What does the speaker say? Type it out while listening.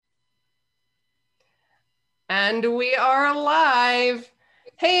And we are live.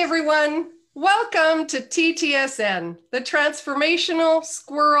 Hey everyone, welcome to TTSN, the Transformational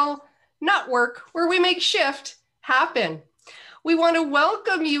Squirrel Network, where we make shift happen. We want to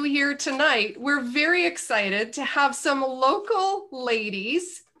welcome you here tonight. We're very excited to have some local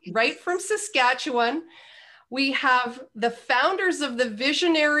ladies right from Saskatchewan. We have the founders of the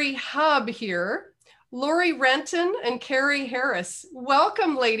Visionary Hub here, Lori Renton and Carrie Harris.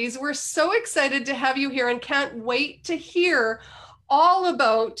 Welcome, ladies. We're so excited to have you here and can't wait to hear all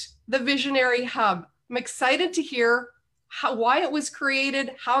about the Visionary Hub. I'm excited to hear why it was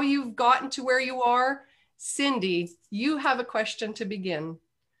created, how you've gotten to where you are. Cindy, you have a question to begin.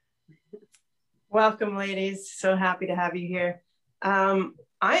 Welcome, ladies. So happy to have you here. I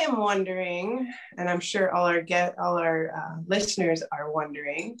am wondering, and I'm sure all our listeners are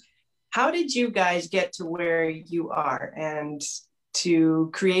wondering, how did you guys get to where you are and to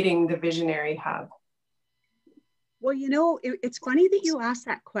creating the Visionary Hub? Well, you know, it's funny that you asked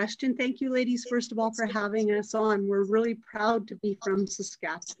that question. Thank you, ladies, first of all, for having us on. We're really proud to be from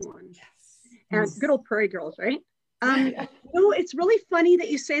Saskatchewan. And good old Prairie Girls, right? It's really funny that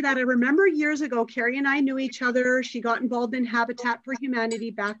you say that. I remember years ago, Carrie and I knew each other. She got involved in Habitat for Humanity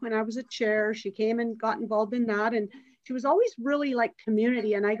back when I was a chair. She came and got involved in that. And she was always really like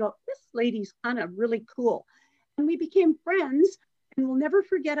community. And I go, this lady's kind of really cool. And we became friends. And we'll never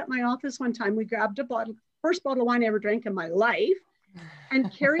forget at my office one time, we grabbed first bottle of wine I ever drank in my life.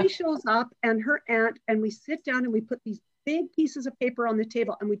 And Carrie shows up and her aunt, and we sit down and we put these big pieces of paper on the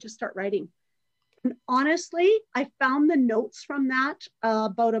table and we just start writing. And honestly, I found the notes from that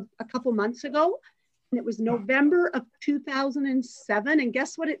about a couple months ago. And it was November of 2007. And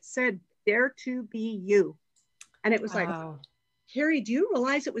guess what it said? Dare to be you. And it was like, Carrie, do you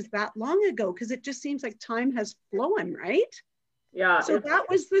realize it was that long ago? Because it just seems like time has flown, right? Yeah. So that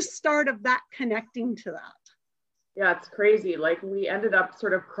was the start of that connecting to that. Yeah, it's crazy. Like we ended up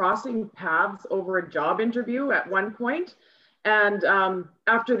sort of crossing paths over a job interview at one point. And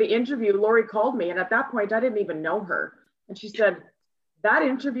after the interview, Lori called me. And at that point, I didn't even know her. And she said, that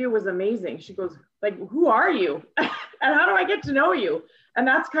interview was amazing. She goes, like, who are you? And how do I get to know you? And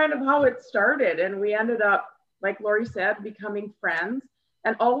that's kind of how it started. And we ended up, like Lori said, becoming friends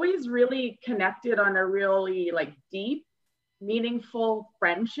and always really connected on a really like deep, meaningful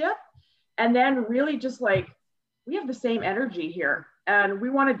friendship. And then really just like, we have the same energy here and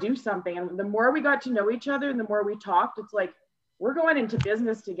we want to do something. And the more we got to know each other and the more we talked, it's like, we're going into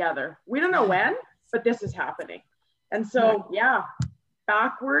business together. We don't know when, but this is happening. And so, yeah,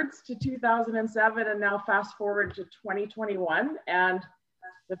 backwards to 2007 and now fast forward to 2021. And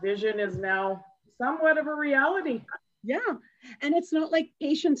the vision is now somewhat of a reality. Yeah. And it's not like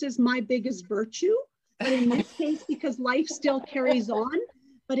patience is my biggest virtue, but in this case, because life still carries on,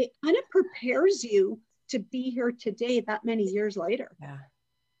 but it kind of prepares you to be here today that many years later. Yeah.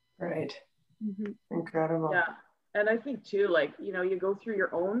 Right. Mm-hmm. Incredible. Yeah. And I think too, like, you know, you go through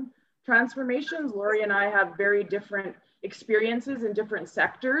your own transformations. Lori and I have very different experiences in different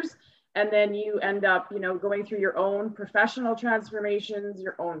sectors. And then you end up, you know, going through your own professional transformations,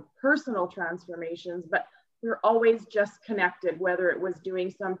 your own personal transformations, but we're always just connected, whether it was doing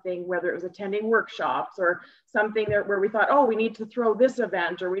something, whether it was attending workshops or something where we thought, oh, we need to throw this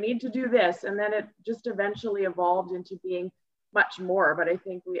event or we need to do this. And then it just eventually evolved into being much more. But I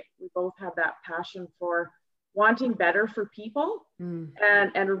think we both have that passion for wanting better for people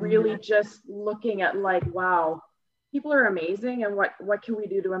and really just looking at like, wow, people are amazing, and what can we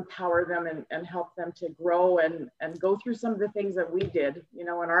do to empower them and help them to grow and go through some of the things that we did, you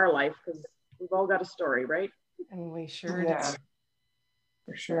know, in our life, because we've all got a story, right? And we sure do.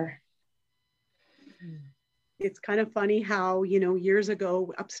 For sure. It's kind of funny how, you know, years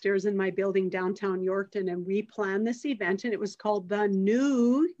ago upstairs in my building downtown Yorkton, and we planned this event and it was called the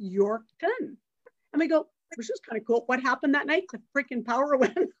New Yorkton. And we go, which is kind of cool. What happened that night? The freaking power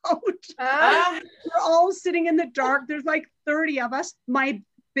went out. We're all sitting in the dark. There's like 30 of us. My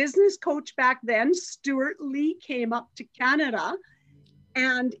business coach back then, Stuart Lee, came up to Canada,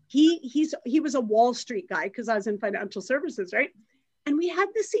 and he was a Wall Street guy because I was in financial services, right? And we had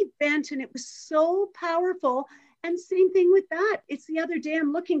this event and it was so powerful. And same thing with that. It's the other day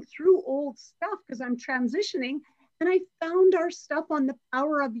I'm looking through old stuff because I'm transitioning, and I found our stuff on the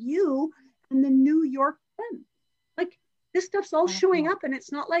power of you and the New York. Like this stuff's all showing up, and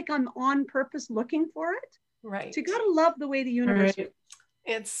it's not like I'm on purpose looking for it. Right. So you got to love the way the universe Right.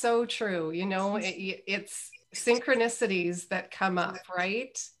 It's so true. You know, it's synchronicities that come up,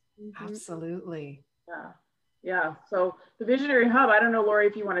 right? Mm-hmm. Absolutely. Yeah. Yeah. So the Visionary Hub, I don't know, Lori,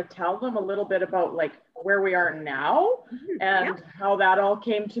 if you want to tell them a little bit about like where we are now and how that all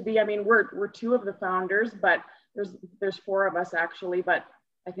came to be. I mean, we're two of the founders, but there's four of us actually, but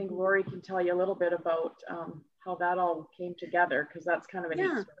I think Lori can tell you a little bit about how that all came together, because that's kind of a neat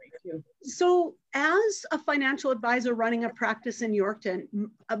story too. So as a financial advisor running a practice in Yorkton,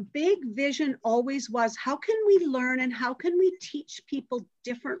 a big vision always was, how can we learn and how can we teach people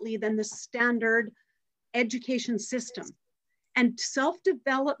differently than the standard education system? And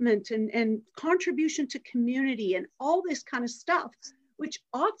self-development and contribution to community and all this kind of stuff, which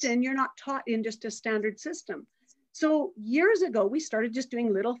often you're not taught in just a standard system. So years ago, we started just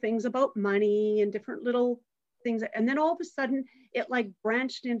doing little things about money and different little things. And then all of a sudden it like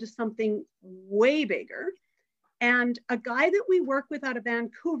branched into something way bigger. And a guy that we work with out of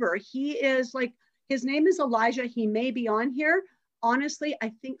Vancouver, he is like, his name is Elijah. He may be on here. Honestly,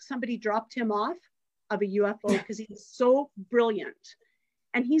 I think somebody dropped him off of a UFO because he's so brilliant.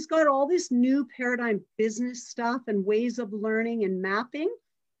 And he's got all this new paradigm business stuff and ways of learning and mapping.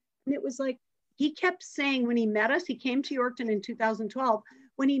 And it was like, he kept saying when he met us, he came to Yorkton in 2012.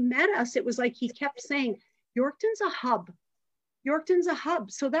 When he met us, it was like he kept saying, Yorkton's a hub. Yorkton's a hub.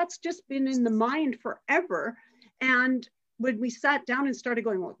 So that's just been in the mind forever. And when we sat down and started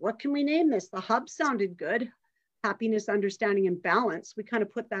going, well, what can we name this? The hub sounded good. Happiness, understanding, and balance. We kind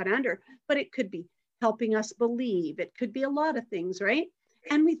of put that under, but it could be helping us believe. It could be a lot of things, right?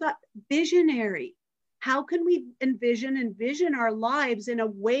 And we thought, visionary. How can we envision our lives in a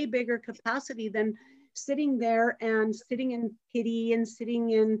way bigger capacity than sitting there and sitting in pity and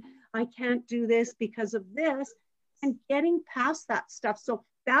sitting in, I can't do this because of this, and getting past that stuff. So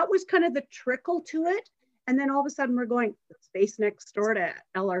that was kind of the trickle to it. And then all of a sudden we're going, the space next door to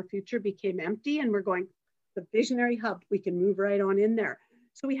LR Future became empty. And we're going, the Visionary Hub, we can move right on in there.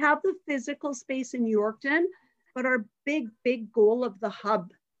 So we have the physical space in Yorkton, but our big goal of the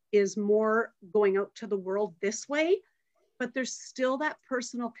hub is more going out to the world this way, but there's still that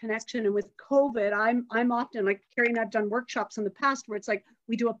personal connection. And with COVID, I'm often like, Carrie and I've done workshops in the past where it's like,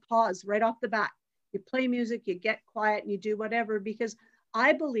 we do a pause right off the bat. You play music, you get quiet and you do whatever, because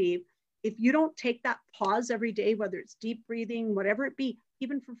I believe if you don't take that pause every day, whether it's deep breathing, whatever it be,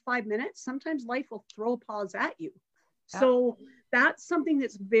 even for 5 minutes, sometimes life will throw a pause at you. Yeah. So that's something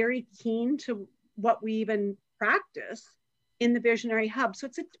that's very keen to what we even practice in the Visionary Hub. So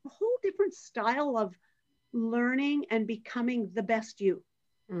it's a whole different style of learning and becoming the best you.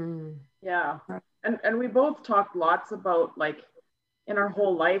 Yeah. And we both talked lots about, like, in our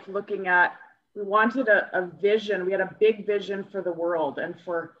whole life, looking at, we wanted a vision. We had a big vision for the world and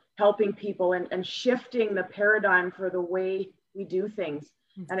for helping people and shifting the paradigm for the way we do things.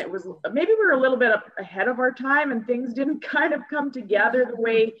 And it was, maybe we were a little bit ahead of our time and things didn't kind of come together the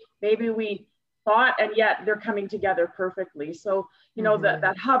way maybe we thought, and yet they're coming together perfectly. So, you know,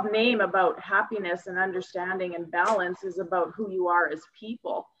 that hub name about happiness and understanding and balance is about who you are as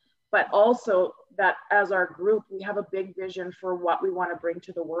people, but also that as our group, we have a big vision for what we want to bring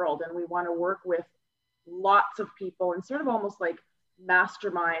to the world. And we want to work with lots of people and sort of almost like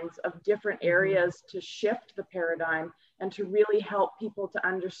masterminds of different areas to shift the paradigm and to really help people to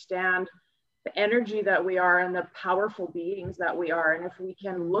understand the energy that we are and the powerful beings that we are. And if we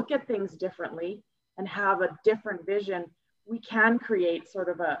can look at things differently and have a different vision, we can create sort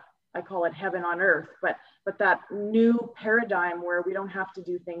of a, I call it heaven on earth, but that new paradigm where we don't have to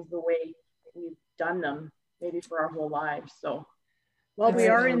do things the way we've done them maybe for our whole lives. So, well, we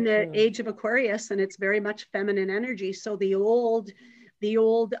are in the age of Aquarius and it's very much feminine energy. So the old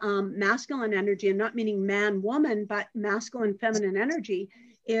masculine energy, and not meaning man, woman, but masculine, feminine energy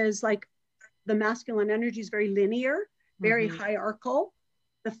is like, the masculine energy is very linear, very hierarchical.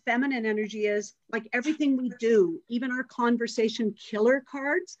 The feminine energy is like everything we do, even our conversation killer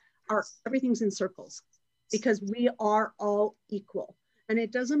cards everything's in circles because we are all equal. And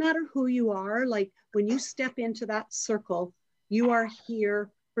it doesn't matter who you are. Like when you step into that circle, you are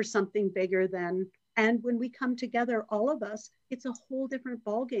here for something bigger than, and when we come together, all of us, it's a whole different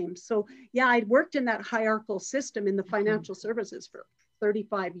ballgame. So yeah, I'd worked in that hierarchical system in the financial services for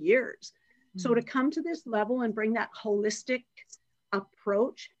 35 years. So to come to this level and bring that holistic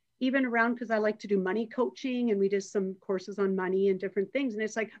approach, even around, because I like to do money coaching and we did some courses on money and different things. And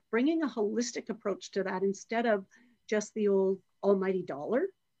it's like bringing a holistic approach to that instead of just the old almighty dollar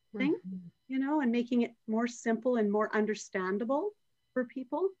thing, you know, and making it more simple and more understandable for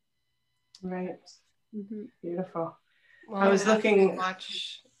people. Right. Beautiful. Well, I was looking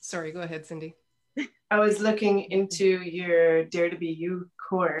sorry, go ahead, Cindy. I was looking into your Dare to Be You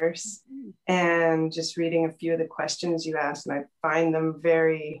course and just reading a few of the questions you asked, and I find them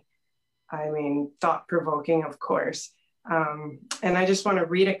very I mean, thought-provoking, of course. And I just want to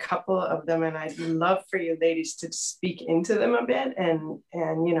read a couple of them, and I'd love for you ladies to speak into them a bit, and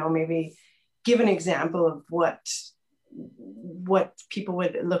you know, maybe give an example of what people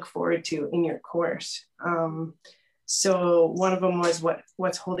would look forward to in your course. So one of them was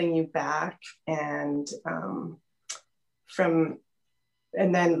what's holding you back, and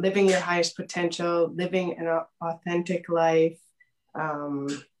then living your highest potential, living an authentic life. How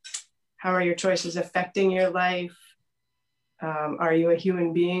are your choices affecting your life? Are you a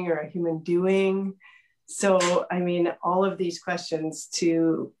human being or a human doing? So, I mean, all of these questions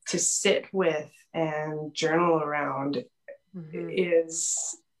to sit with and journal around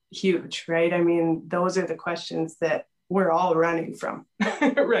is huge, right? I mean, those are the questions that we're all running from,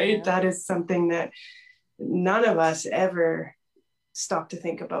 right? Yeah. That is something that none of us ever stop to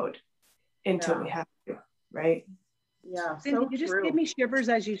think about until we have to, right? Yeah, Cindy, you just gave me shivers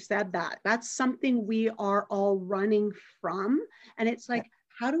as you said that. That's something we are all running from. And it's like,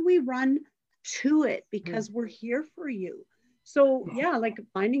 how do we run to it? Because we're here for you. So yeah, like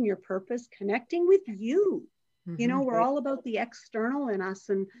finding your purpose, connecting with you. You know, we're all about the external in us.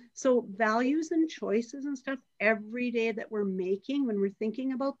 And so values and choices and stuff every day that we're making, when we're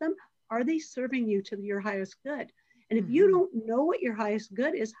thinking about them, are they serving you to your highest good? And if you don't know what your highest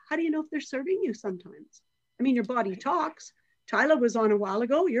good is, how do you know if they're serving you sometimes? I mean, your body talks. Tyler was on a while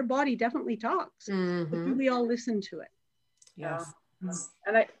ago. Your body definitely talks. But do we all listen to it? Yes.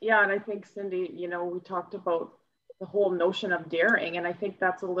 And I think, Cindy, you know, we talked about the whole notion of daring. And I think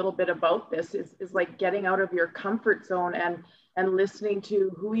that's a little bit about this is like getting out of your comfort zone and listening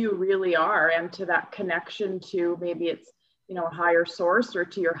to who you really are, and to that connection to, maybe it's, you know, a higher source or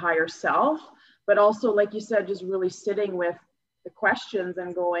to your higher self, but also, like you said, just really sitting with the questions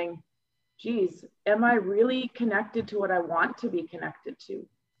and going, geez, am I really connected to what I want to be connected to?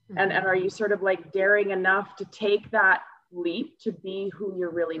 And are you sort of like daring enough to take that leap to be who you're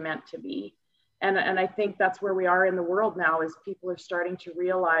really meant to be? And I think that's where we are in the world now, is people are starting to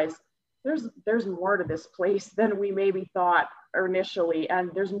realize there's more to this place than we maybe thought initially, and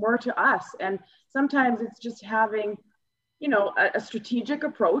there's more to us. And sometimes it's just having, you know, a strategic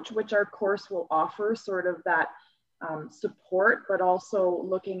approach, which our course will offer, sort of that support, but also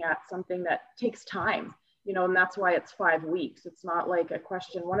looking at something that takes time, you know, and that's why it's 5 weeks. It's not like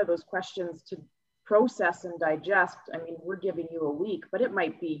one of those questions to process and digest. I mean, we're giving you a week, but it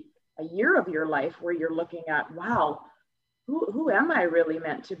might be a year of your life where you're looking at, wow, who am I really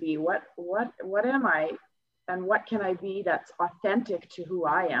meant to be? What am I, and what can I be that's authentic to who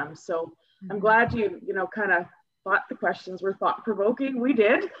I am? So I'm glad you know, kind of thought the questions were thought-provoking. We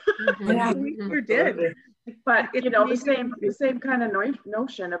did. Yeah, we sure did. But you know, the same kind of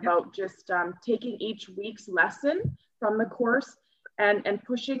notion about just taking each week's lesson from the course and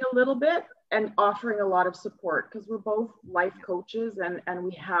pushing a little bit and offering a lot of support, because we're both life coaches and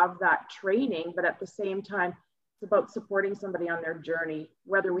we have that training, but at the same time, it's about supporting somebody on their journey,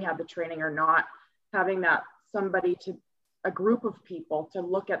 whether we have the training or not, having that somebody a group of people to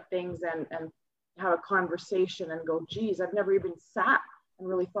look at things and have a conversation and go, geez, I've never even sat and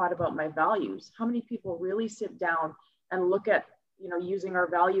really thought about my values. How many people really sit down and look at, you know, using our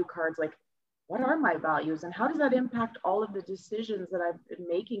value cards, like, what are my values and how does that impact all of the decisions that I've been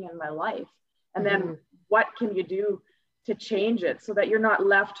making in my life? And then what can you do to change it so that you're not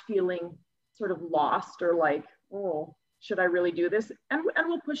left feeling sort of lost or like, oh, should I really do this? And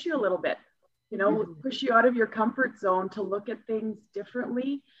we'll push you a little bit, you know, we'll push you out of your comfort zone to look at things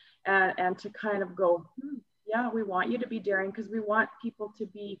differently and to kind of go, yeah, we want you to be daring, because we want people to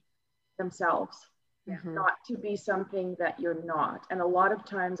be themselves, not to be something that you're not. And a lot of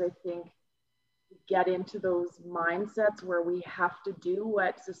times I think we get into those mindsets where we have to do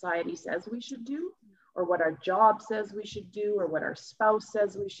what society says we should do, or what our job says we should do, or what our spouse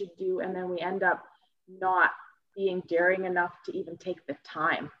says we should do. And then we end up not being daring enough to even take the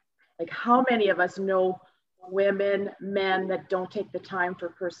time. Like, how many of us know women, men that don't take the time for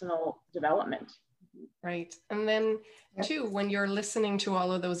personal development? Right. And then too, when you're listening to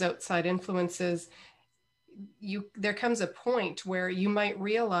all of those outside influences, there comes a point where you might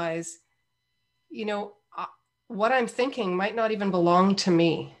realize, you know, what I'm thinking might not even belong to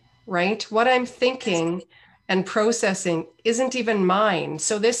me, right? What I'm thinking and processing isn't even mine.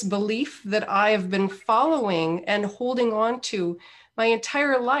 So this belief that I have been following and holding on to my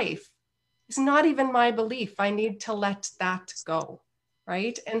entire life is not even my belief. I need to let that go,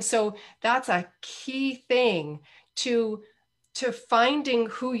 right? And so that's a key thing to finding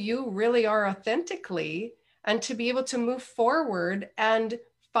who you really are authentically, and to be able to move forward and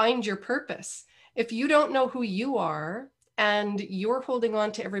find your purpose. If you don't know who you are and you're holding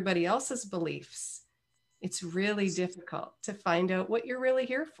on to everybody else's beliefs, it's really difficult to find out what you're really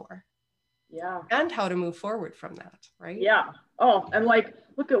here for. Yeah. And how to move forward from that, right? Yeah. Oh, and like,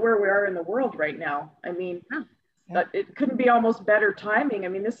 look at where we are in the world right now. I mean, that it couldn't be almost better timing. I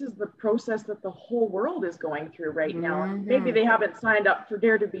mean, this is the process that the whole world is going through right now. Mm-hmm. Maybe they haven't signed up for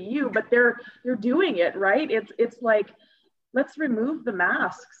Dare to Be You, but they're doing it, right? It's like, let's remove the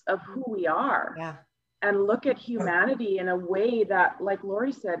masks of who we are. Yeah. And look at humanity in a way that, like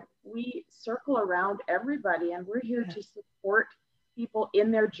Lori said, we circle around everybody, and we're here to support people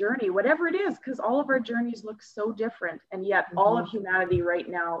in their journey, whatever it is, because all of our journeys look so different. And yet all of humanity right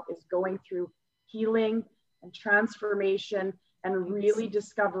now is going through healing and transformation and really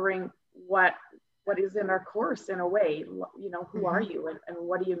discovering what is in our course in a way. You know, who are you, and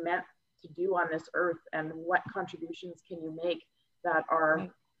what are you meant to do on this earth, and what contributions can you make that are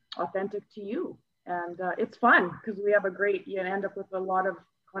authentic to you? And it's fun because we have you end up with a lot of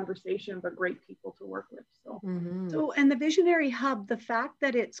conversation, but great people to work with. So, so, and the Visionary Hub, the fact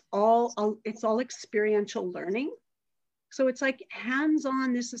that it's all experiential learning. So it's like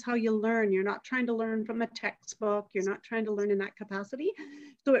hands-on, this is how you learn. You're not trying to learn from a textbook. You're not trying to learn in that capacity.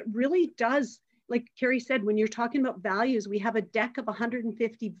 So it really does, like Carrie said, when you're talking about values, we have a deck of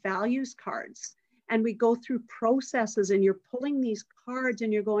 150 values cards, and we go through processes, and you're pulling these cards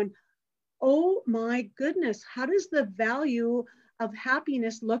and you're going, oh my goodness, how does the value of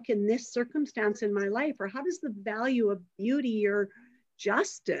happiness look in this circumstance in my life? Or how does the value of beauty or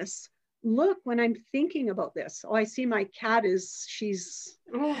justice look when I'm thinking about this? Oh, I see my cat she's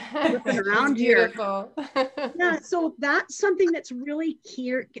flipping around here. Yeah, so that's something that's really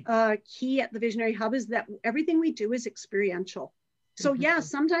key at the Visionary Hub, is that everything we do is experiential. So yeah,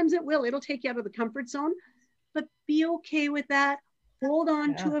 sometimes it'll take you out of the comfort zone, but be okay with that. Hold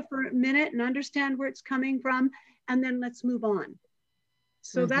on to it for a minute and understand where it's coming from, and then let's move on.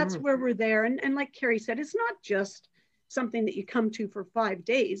 So that's where we're there. And like Carrie said, it's not just something that you come to for 5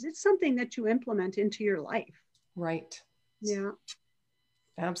 days. It's something that you implement into your life. Right. Yeah.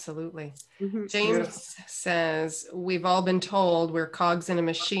 Absolutely. James says, we've all been told we're cogs in a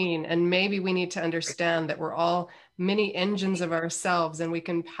machine, and maybe we need to understand that we're all mini engines of ourselves, and we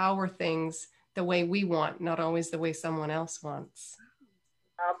can power things the way we want, not always the way someone else wants.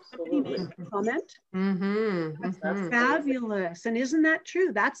 Absolutely. Comment? That's fabulous. And isn't that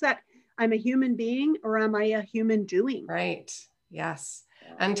true? That's that I'm a human being, or am I a human doing? Right. Yes.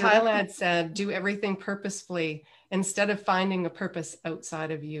 And Thailand said, do everything purposefully instead of finding a purpose outside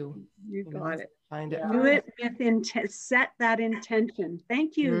of you. You got it. Find it. Do it with intent. Set that intention.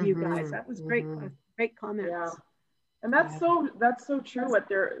 Thank you, you guys. That was great. Great comments. Yeah. And that's so true. What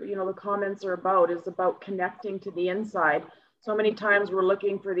the comments are about is about connecting to the inside. So many times we're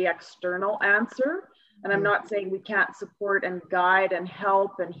looking for the external answer, and I'm not saying we can't support and guide and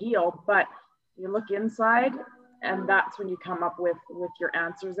help and heal, but you look inside, and that's when you come up with your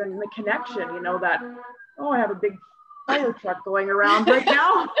answers and the connection, that, I have a big fire truck going around right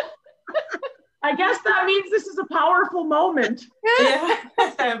now. I guess that means this is a powerful moment. Yeah,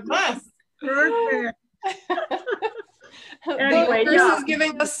 it must. Perfect. Anyway, this is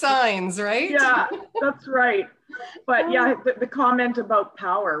giving us signs, right? Yeah, that's right. But yeah, the comment about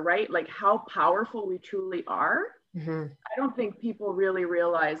power, right? Like how powerful we truly are. I don't think people really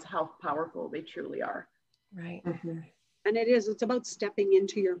realize how powerful they truly are. Right. And it's about stepping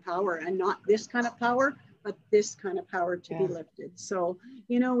into your power, and not this kind of power, but this kind of power to be lifted. So,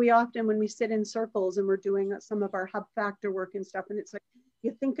 we often, when we sit in circles and we're doing some of our hub factor work and stuff, and it's like,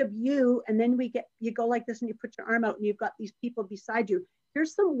 you think of you, and then you go like this, and you put your arm out, and you've got these people beside you.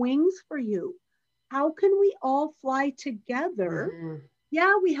 Here's some wings for you. How can we all fly together?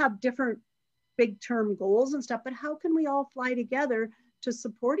 Yeah, we have different big term goals and stuff, but how can we all fly together to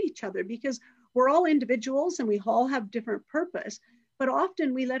support each other? Because we're all individuals and we all have different purpose, but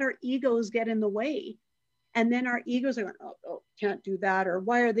often we let our egos get in the way. And then our egos are going, oh, can't do that. Or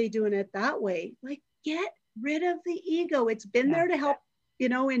why are they doing it that way? Like, get rid of the ego. It's been there to help,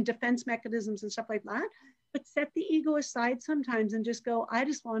 in defense mechanisms and stuff like that. But set the ego aside sometimes and just go, I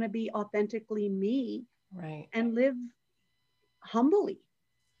just want to be authentically me. Right. And live humbly.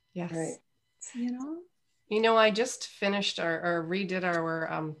 Yes. Right. I just finished or redid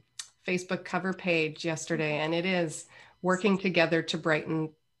our Facebook cover page yesterday, and it is working together to brighten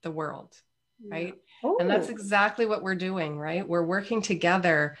the world. Right. Oh. And that's exactly what we're doing, right? We're working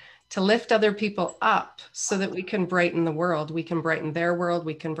together to lift other people up so that we can brighten the world. We can brighten their world.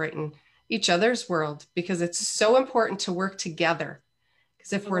 We can brighten each other's world, because it's so important to work together.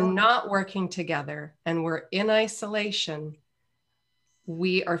 Because if we're not working together and we're in isolation,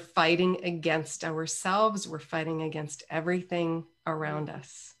 we are fighting against ourselves. We're fighting against everything around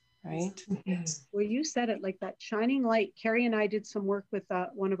us, right? Well, you said it like that shining light. Carrie and I did some work with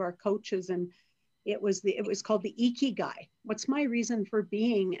one of our coaches, and it was called the Ikigai. What's my reason for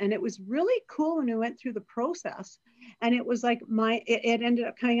being? And it was really cool when we went through the process. And it was like it ended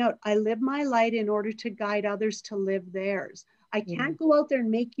up coming out. I live my light in order to guide others to live theirs. I can't go out there and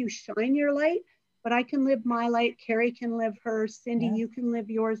make you shine your light, but I can live my light. Carrie can live hers. Cindy, you can live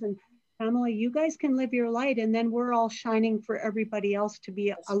yours. And Pamela, you guys can live your light. And then we're all shining for everybody else to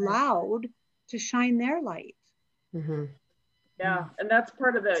be allowed to shine their light. Mm-hmm. Yeah. And that's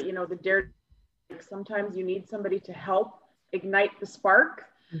part of the, the dare. Sometimes you need somebody to help ignite the spark.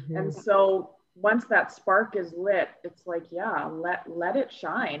 Mm-hmm. And so once that spark is lit, it's like, let it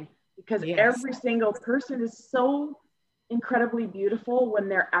shine, because every single person is so incredibly beautiful when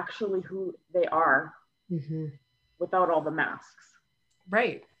they're actually who they are, without all the masks.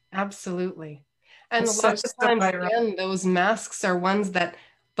 Right. Absolutely. And a lot of times, again, those masks are ones that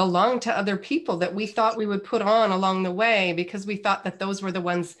belong to other people that we thought we would put on along the way because we thought that those were the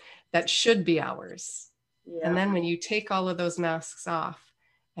ones that should be ours. Yeah. And then when you take all of those masks off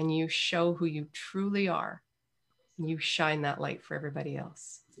and you show who you truly are, you shine that light for everybody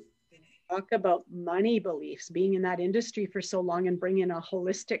else. Talk about money beliefs, being in that industry for so long and bringing a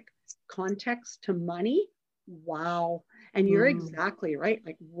holistic context to money. Wow. And you're exactly right.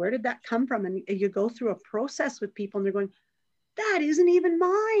 Like, where did that come from? And you go through a process with people and they're going, that isn't even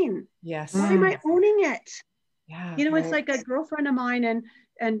mine. Yes. Why am I owning it? Yeah. It's like a girlfriend of mine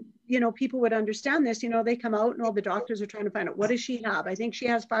and people would understand this, they come out and all the doctors are trying to find out, what does she have? I think she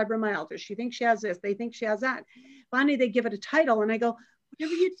has fibromyalgia. She thinks she has this. They think she has that. Finally, they give it a title. And I go,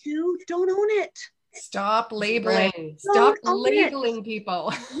 whatever you do, don't own it. Stop labeling. Stop labeling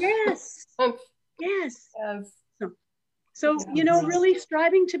people. Yes. Yes. So, really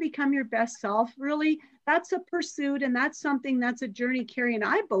striving to become your best self, really, that's a pursuit, and that's something, that's a journey Carrie and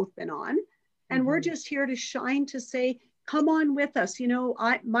I both been on. And we're just here to shine, to say, come on with us.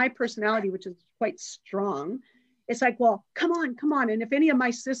 My personality, which is quite strong, it's like, well, come on. And if any of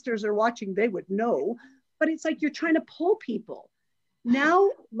my sisters are watching, they would know. But it's like you're trying to pull people. Now,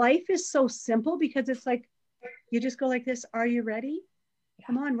 life is so simple because it's like, you just go like this. Are you ready?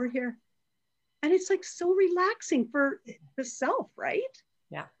 Come on, we're here. And it's like so relaxing for the self, right?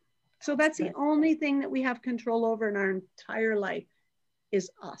 Yeah. So that's the only thing that we have control over in our entire life is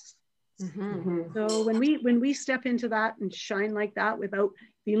us. So when we step into that and shine like that without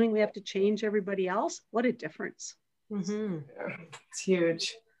feeling we have to change everybody else, what a difference. It's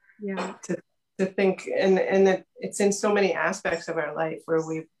huge. Yeah. To think, and that it's in so many aspects of our life where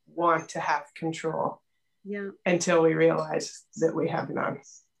we want to have control. Yeah. Until we realize that we have none.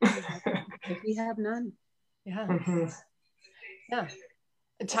 We have none. Yeah. Yeah.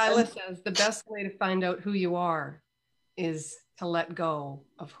 Tyler says the best way to find out who you are is to let go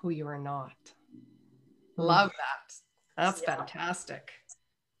of who you are not. Love that. That's fantastic.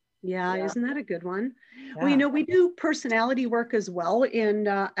 Yeah, isn't that a good one? Yeah. Well, we do personality work as well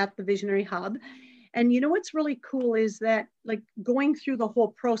at the Visionary Hub. And what's really cool is that, like, going through the whole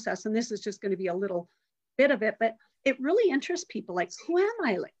process, and this is just going to be a little bit of it, but it really interests people. Like, who am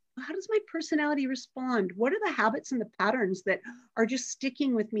I? Like, how does my personality respond? What are the habits and the patterns that are just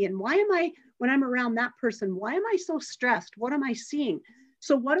sticking with me? And why am I, when I'm around that person, why am I so stressed? What am I seeing?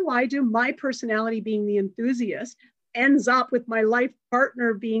 So what do? My personality being the enthusiast ends up with my life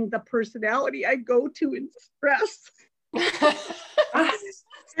partner being the personality I go to in stress.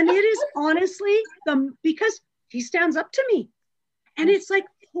 And it is honestly because he stands up to me. And it's like,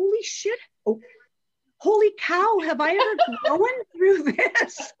 holy shit. Holy cow, have I ever grown through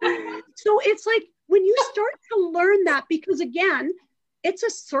this? So it's like when you start to learn that, because again, it's a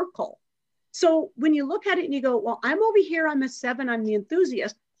circle. So when you look at it and you go, well, I'm over here, I'm a 7, I'm the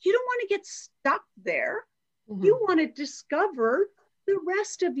enthusiast. You don't want to get stuck there. You want to discover the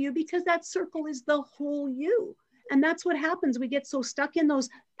rest of you, because that circle is the whole you. And that's what happens. We get so stuck in those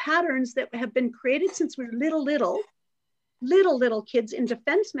patterns that have been created since we're little kids in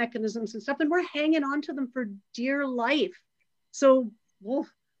defense mechanisms and stuff, and we're hanging on to them for dear life. So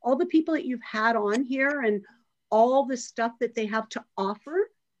all the people that you've had on here and all the stuff that they have to offer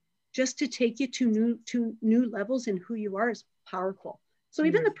just to take you to new levels in who you are is powerful. So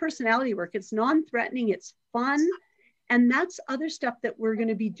even the personality work, it's non-threatening, it's fun. And that's other stuff that we're going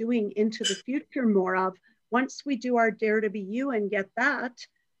to be doing into the future more of. Once we do our Dare to Be You and get that,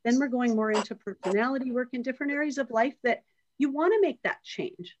 then we're going more into personality work in different areas of life that you want to make that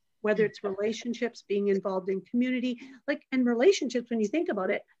change, whether it's relationships, being involved in community, and relationships, when you think about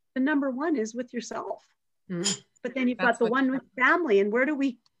it, the number one is with yourself. But then you've That's got the what- one with family. And where do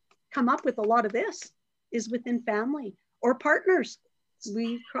we come up with a lot of this? Is within family or partners.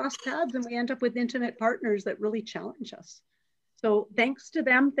 We cross paths and we end up with intimate partners that really challenge us. So thanks to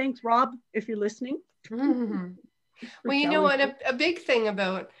them. Thanks, Rob, if you're listening. Mhm. Well, you know what, a big thing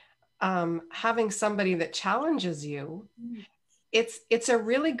about having somebody that challenges you, it's a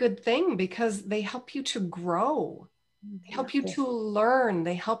really good thing because they help you to grow. They help you to learn.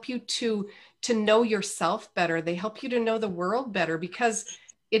 They help you to know yourself better. They help you to know the world better because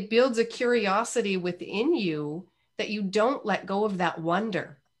it builds a curiosity within you that you don't let go of that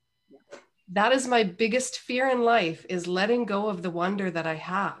wonder. That is my biggest fear in life, is letting go of the wonder that I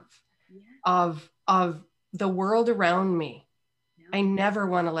have of the world around me. I never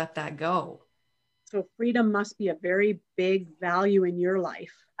want to let that go. So freedom must be a very big value in your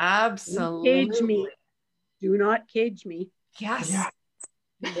life. Absolutely. Don't cage me. Do not cage me. Yes.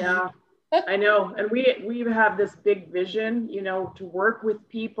 Yeah, I know. And we have this big vision, you know, to work with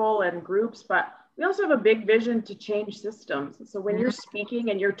people and groups, but we also have a big vision to change systems. So when you're speaking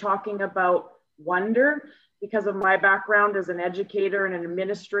and you're talking about wonder, because of my background as an educator and an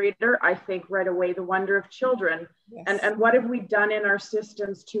administrator, I think right away the wonder of children. Yes. And what have we done in our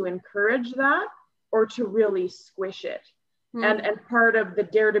systems to encourage that or to really squish it? And part of the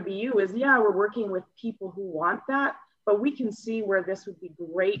Dare to Be You is, yeah, we're working with people who want that, but we can see where this would be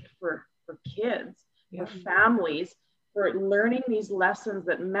great for kids, for families, for learning these lessons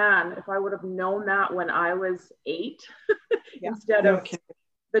that, man, if I would have known that when I was 8 instead of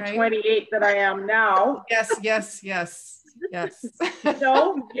the 28 that I am now. Yes. You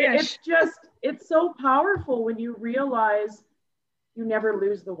know, it's so powerful when you realize you never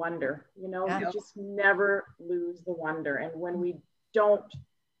lose the wonder, you know, you just never lose the wonder. And when we don't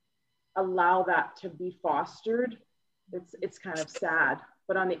allow that to be fostered, it's kind of sad.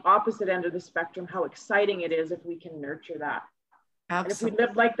 But on the opposite end of the spectrum, how exciting it is if we can nurture that. Absolutely. And if we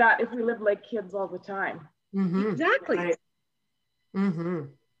live like that, if we live like kids all the time. Exactly.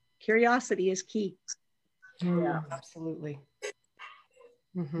 Curiosity is key. Yeah, absolutely.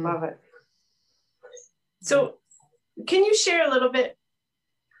 Love it. So can you share a little bit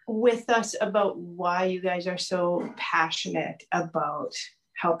with us about why you guys are so passionate about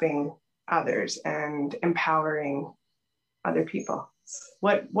helping others and empowering other people?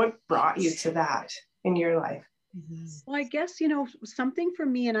 What brought you to that in your life? Well, I guess, you know, something for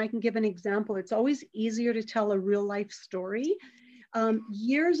me, and I can give an example. It's always easier to tell a real life story.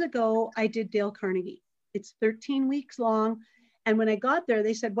 Years ago, I did Dale Carnegie. It's 13 weeks long. And when I got there,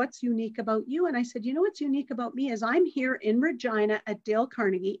 they said, what's unique about you? And I said, you know, what's unique about me is I'm here in Regina at Dale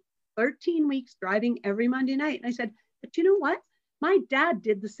Carnegie, 13 weeks driving every Monday night. And I said, but you know what? My dad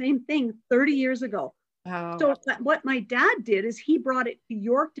did the same thing 30 years ago. Wow. So what my dad did is he brought it to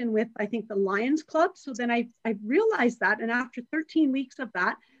Yorkton with, I think, the Lions Club. So then I realized that. And after 13 weeks of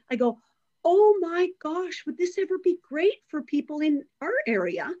that, I go, oh my gosh, would this ever be great for people in our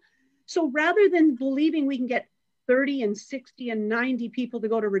area? So rather than believing we can get 30 and 60 and 90 people to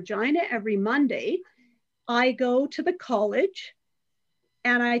go to Regina every Monday, I go to the college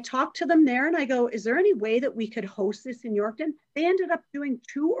and I talk to them there and I go, is there any way that we could host this in Yorkton? They ended up doing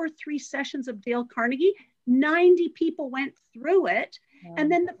 2 or 3 sessions of Dale Carnegie. 90 people went through it. Wow.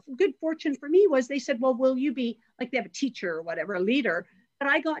 And then the good fortune for me was they said, well, will you be, like they have a teacher or whatever, a leader, but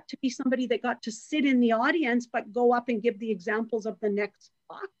I got to be somebody that got to sit in the audience, but go up and give the examples of the next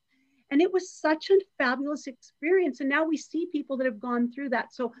talk. And it was such a fabulous experience. And now we see people that have gone through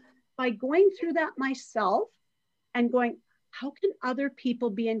that. So by going through that myself and going, how can other people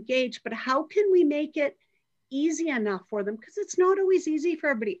be engaged, but how can we make it easy enough for them? Because it's not always easy for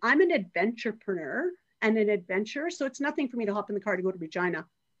everybody. I'm an adventurepreneur and an adventurer. So it's nothing for me to hop in the car to go to Regina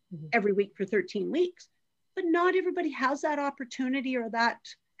every week for 13 weeks. But not everybody has that opportunity or that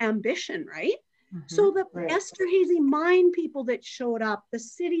ambition, right? So the Esterhazy Mine people that showed up, the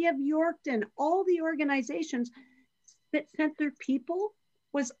city of Yorkton, all the organizations that sent their people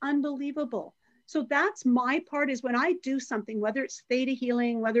was unbelievable. So that's my part, is when I do something, whether it's theta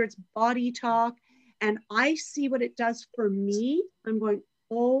healing, whether it's body talk, and I see what it does for me, I'm going,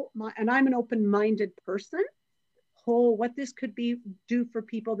 oh my, and I'm an open-minded person. Oh, what this could do for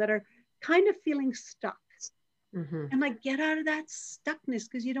people that are kind of feeling stuck. And like, get out of that stuckness,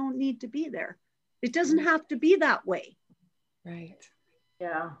 because you don't need to be there. It doesn't have to be that way. Right.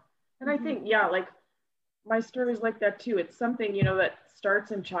 Yeah. And I think, like my story is like that too. It's something, you know, that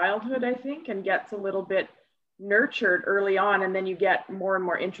starts in childhood, I think, and gets a little bit nurtured early on. And then you get more and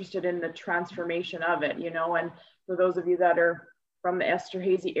more interested in the transformation of it, you know. And for those of you that are from the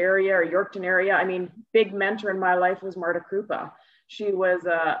Esterhazy area or Yorkton area, I mean, big mentor in my life was Marta Krupa. She was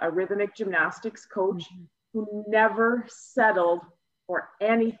a rhythmic gymnastics coach who never settled for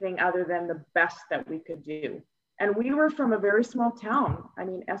anything other than the best that we could do. And we were from a very small town. I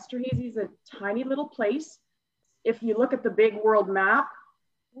mean, Esterhazy is a tiny little place. If you look at the big world map,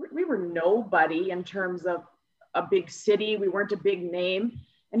 we were nobody in terms of a big city. We weren't a big name.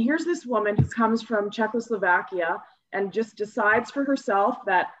 And here's this woman who comes from Czechoslovakia and just decides for herself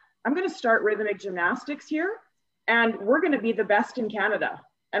that I'm going to start rhythmic gymnastics here, and we're going to be the best in Canada,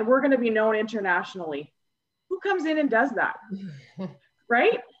 and we're going to be known internationally. Who comes in and does that?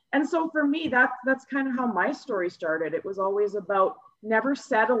 Right? And so for me, that's kind of how my story started. It was always about never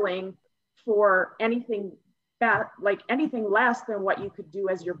settling for anything like anything less than what you could do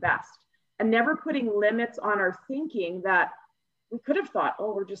as your best, and never putting limits on our thinking that we could have thought,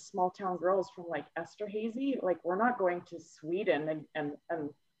 oh, we're just small town girls from like Esterhazy. Like, we're not going to Sweden and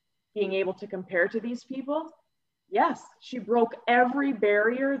being able to compare to these people. Yes, she broke every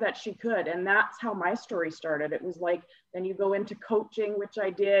barrier that she could. And that's how my story started. It was like, then you go into coaching, which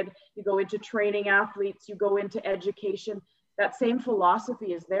I did. You go into training athletes, you go into education. That same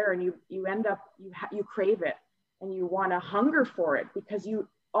philosophy is there, and you end up, you crave it, and you want to hunger for it, because you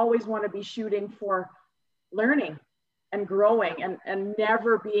always want to be shooting for learning and growing and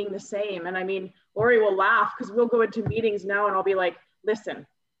never being the same. And I mean, Lori will laugh because we'll go into meetings now and I'll be like, listen,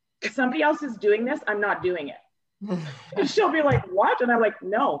 if somebody else is doing this, I'm not doing it. And she'll be like, what? And I'm like,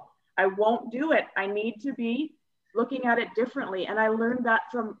 no, I won't do it. I need to be looking at it differently. And I learned that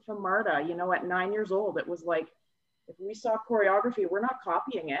from Marta, you know, at 9 years old. It was like, if we saw choreography, we're not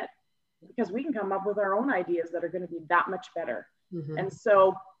copying it, because we can come up with our own ideas that are going to be that much better. Mm-hmm. And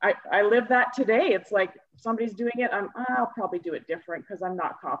so I live that today. It's like, if somebody's doing it, I'll probably do it different because I'm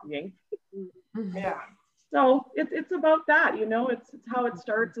not copying. Mm-hmm. Yeah. So it's about that, you know, it's how it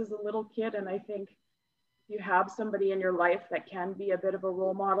starts as a little kid. And I think if you have somebody in your life that can be a bit of a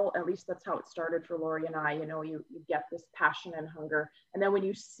role model, at least that's how it started for Lori and I, you know, you get this passion and hunger. And then when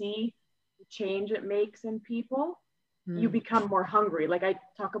you see the change it makes in people, you become more hungry. Like, I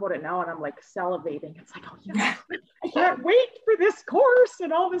talk about it now and I'm like salivating. It's like, oh yeah, I can't wait for this course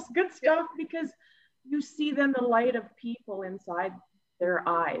and all this good stuff, because you see then the light of people inside their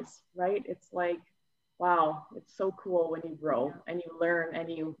eyes, right? It's like, wow, it's so cool when you grow and you learn and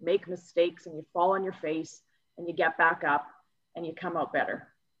you make mistakes and you fall on your face and you get back up and you come out better.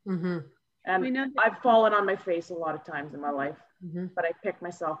 Mm-hmm. And I've fallen on my face a lot of times in my life, but I pick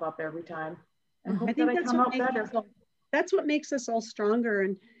myself up every time and hope that I come out better. That's what makes us all stronger.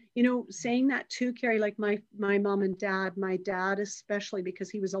 And, you know, saying that too, Carrie, like my mom and dad, my dad especially, because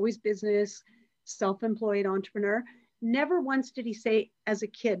he was always business, self-employed entrepreneur. Never once did he say as a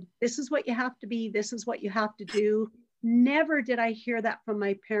kid, this is what you have to be, this is what you have to do. Never did I hear that from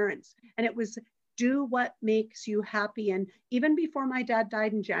my parents. And it was, do what makes you happy. And even before my dad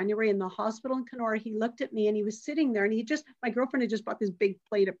died in January in the hospital in Kenora, he looked at me and he was sitting there and my girlfriend had just bought this big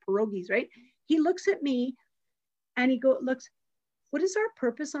plate of pierogies, right? He looks at me and he looks, what is our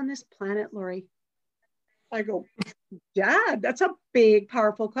purpose on this planet, Lori? I go, Dad, that's a big,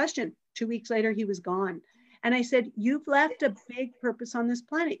 powerful question. 2 weeks later, he was gone. And I said, you've left a big purpose on this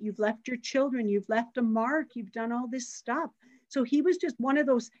planet. You've left your children. You've left a mark. You've done all this stuff. So he was just one of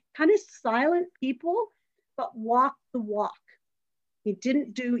those kind of silent people, but walked the walk. He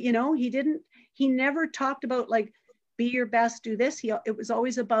didn't do, you know, he never talked about like, be your best, do this. It was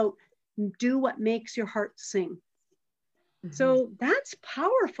always about do what makes your heart sing. Mm-hmm. So that's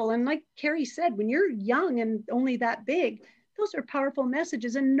powerful. And like Carrie said, when you're young and only that big, those are powerful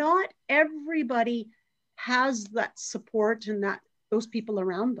messages. And not everybody has that support and those people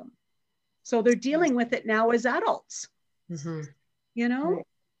around them. So they're dealing with it now as adults, you know?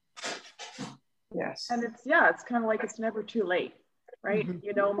 Yes. And it's kind of like, it's never too late, right?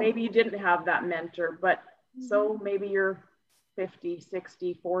 You know, maybe you didn't have that mentor, but so maybe you're 50,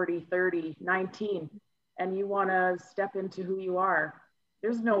 60, 40, 30, 19, and you want to step into who you are.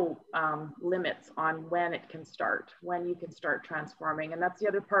 There's no limits on when it can start, when you can start transforming. And that's the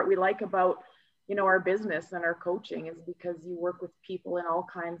other part we like about, you know, our business and our coaching, is because you work with people in all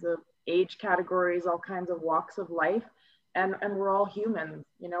kinds of age categories, all kinds of walks of life. And we're all humans,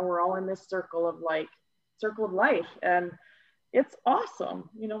 you know, we're all in this circle of life. And it's awesome.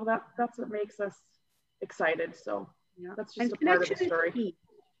 You know, that's what makes us excited. So that's just a part of the story.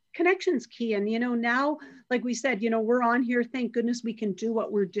 Connection's key. And, you know, now, like we said, you know, we're on here, thank goodness we can do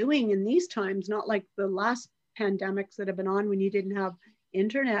what we're doing in these times, not like the last pandemics that have been on when you didn't have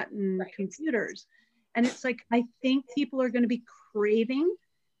internet and computers. And it's like, I think people are going to be craving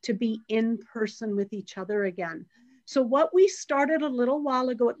to be in person with each other again. So what we started a little while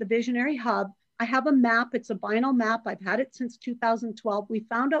ago at the Visionary Hub, I have a map. It's a vinyl map. I've had it since 2012. We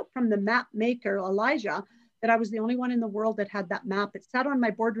found out from the map maker, Elijah, that I was the only one in the world that had that map. It sat on my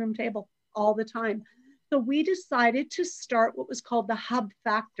boardroom table all the time. So we decided to start what was called the Hub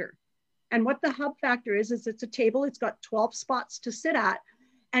Factor. And what the Hub Factor is it's a table. It's got 12 spots to sit at.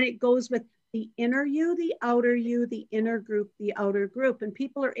 And it goes with the inner you, the outer you, the inner group, the outer group. And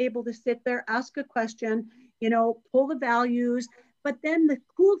people are able to sit there, ask a question, you know, pull the values. But then the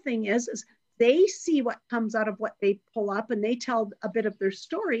cool thing is they see what comes out of what they pull up and they tell a bit of their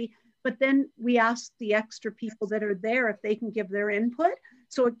story. But then we ask the extra people that are there if they can give their input.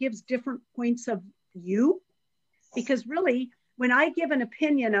 So it gives different points of view. Because really, when I give an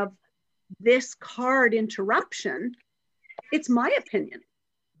opinion of this card interruption, it's my opinion.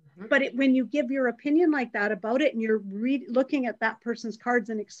 But when you give your opinion like that about it and you're looking at that person's cards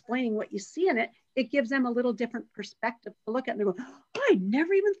and explaining what you see in it, it gives them a little different perspective to look at. And they go, oh, I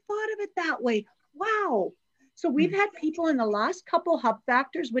never even thought of it that way. Wow. So we've had people in the last couple Hub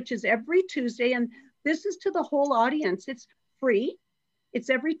Factors, which is every Tuesday. And this is to the whole audience. It's free. It's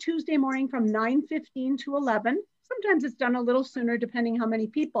every Tuesday morning from 9:15 to 11. Sometimes it's done a little sooner, depending how many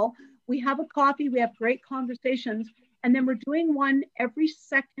people. We have a coffee. We have great conversations. And then we're doing one every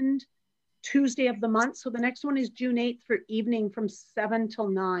second Tuesday of the month. So the next one is June 8th for evening from 7 till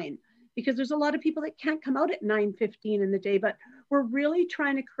 9, because there's a lot of people that can't come out at 9:15 in the day, but we're really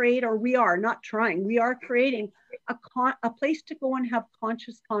trying to create, or we are not trying, we are creating a place to go and have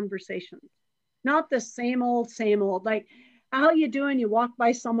conscious conversations. Not the same old, like, how you doing? You walk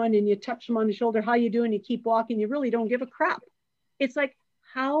by someone and you touch them on the shoulder. How you doing? You keep walking. You really don't give a crap. It's like,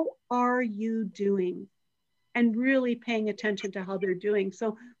 how are you doing? And really paying attention to how they're doing.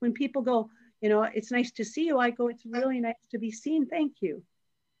 So when people go, you know, it's nice to see you, I go, it's really nice to be seen. Thank you.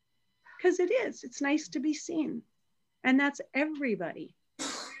 Because it is. It's nice to be seen. And that's everybody.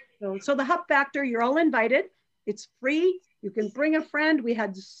 So the Hub Factor, you're all invited. It's free. You can bring a friend. We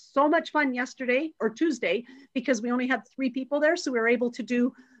had so much fun yesterday or Tuesday because we only had 3 people there. So we were able to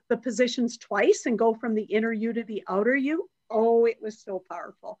do the positions twice and go from the inner you to the outer you. Oh, it was so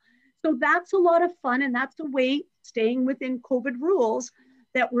powerful. So that's a lot of fun. And that's a way, staying within COVID rules,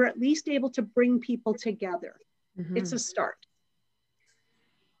 that we're at least able to bring people together. Mm-hmm. It's a start.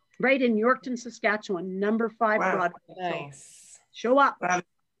 Right in Yorkton, Saskatchewan, number 5 wow. Broadway. Nice. So show up. That's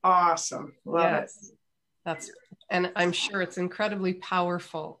awesome. Love it. And I'm sure it's incredibly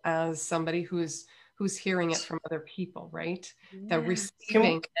powerful as somebody who's hearing it from other people, right? Yeah. The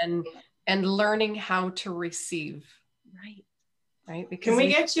receiving and learning how to receive. Right. Because can we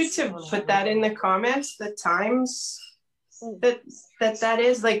get you to put that in the comments, the times that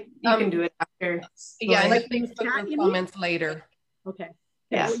is? Like, you can do it after. Yeah, like things in the comments later. Okay.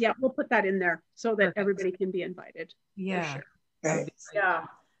 Yeah, we'll put that in there so that everybody can be invited. Yeah. Sure. Right. Yeah.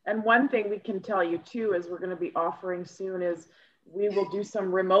 And one thing we can tell you too is we're going to be offering soon is we will do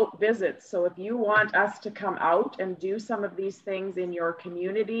some remote visits. So if you want us to come out and do some of these things in your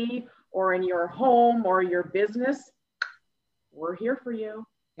community or in your home or your business, we're here for you.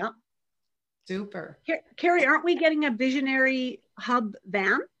 Yeah. Super. Carrie, aren't we getting a visionary hub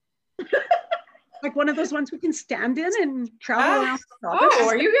van? Like one of those ones we can stand in and travel around. Oh,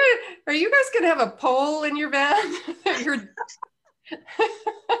 are you guys gonna have a pole in your van?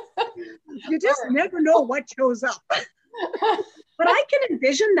 You just never know what shows up. But I can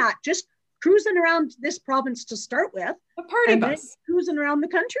envision that, just cruising around this province to start with. A party bus. Cruising around the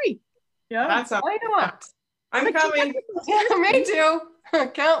country. Yeah. That's why not? I'm coming. Yeah, me too.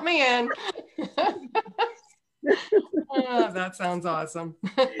 Count me in. Oh, that sounds awesome.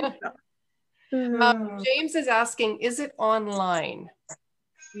 James is asking, is it online?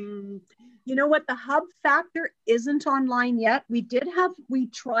 You know what? The Hub Factor isn't online yet. We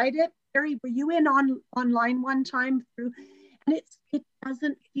tried it. Carrie, were you in online one time through? And it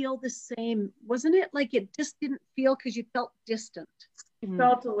doesn't feel the same. Wasn't it? Like it just didn't feel because you felt distant. You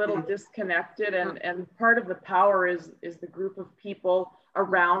felt a little disconnected, and part of the power is the group of people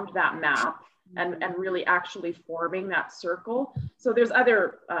around that map and really actually forming that circle. So there's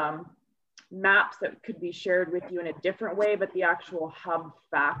other maps that could be shared with you in a different way, but the actual Hub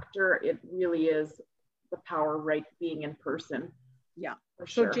Factor, it really is the power right being in person. Yeah, for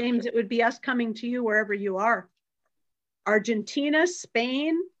sure. So James, it would be us coming to you wherever you are. Argentina,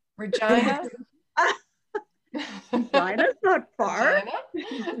 Spain, Regina. Regina's not far.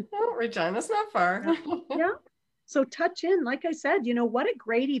 Regina's not far. Yeah. So touch in, like I said, you know, what a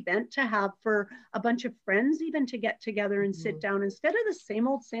great event to have for a bunch of friends, even to get together and sit down instead of the same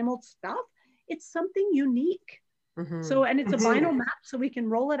old stuff. It's something unique. So, and it's a vinyl map, so we can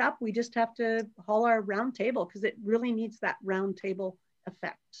roll it up. We just have to haul our round table because it really needs that round table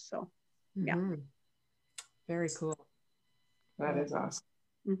effect. So Yeah. Very cool. That is awesome.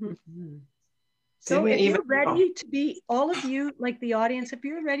 So if you're ready to be, all of you, like the audience, if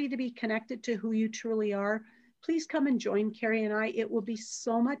you're ready to be connected to who you truly are, please come and join Carrie and I. It will be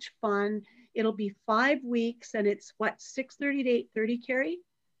so much fun. It'll be 5 weeks, and it's what, 6:30 to 8:30, Carrie?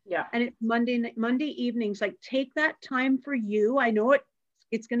 Yeah. And it's Monday evenings. Like, take that time for you. I know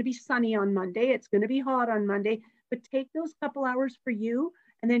it's going to be sunny on Monday. It's going to be hot on Monday, but take those couple hours for you,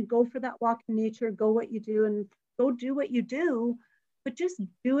 and then go for that walk in nature, go what you do, and go do what you do, but just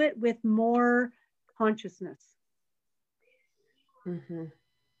do it with more consciousness.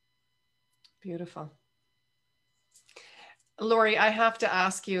 Beautiful. Lori, I have to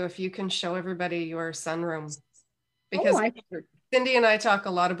ask you if you can show everybody your sunroom, because Cindy and I talk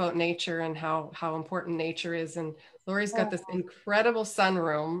a lot about nature and how important nature is. And Lori's got this incredible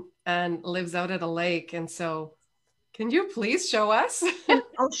sunroom and lives out at a lake. And so can you please show us?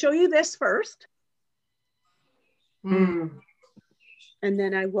 I'll show you this first. And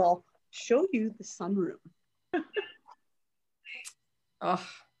then I will show you the sunroom. Oh,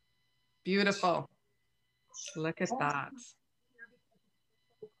 beautiful. Look at that.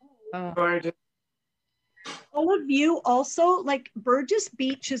 Oh. All of you also, like, Burgess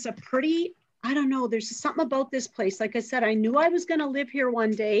Beach is a pretty, I don't know, there's something about this place. Like I said, I knew I was going to live here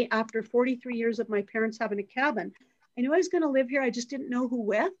one day after 43 years of my parents having a cabin. I knew I was going to live here. I just didn't know who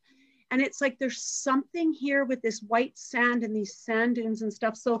with. And it's like there's something here with this white sand and these sand dunes and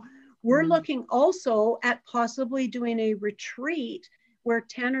stuff. So we're looking also at possibly doing a retreat where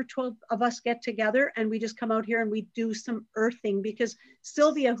 10 or 12 of us get together and we just come out here and we do some earthing, because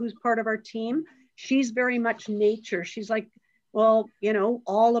Sylvia, who's part of our team, she's very much nature. She's like, well, you know,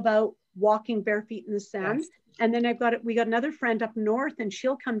 all about walking bare feet in the sand. Yes. And then we got another friend up north, and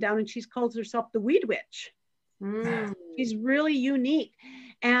she'll come down and she calls herself the Weed Witch. She's really unique.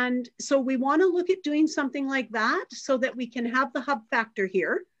 And so we want to look at doing something like that so that we can have the hub factor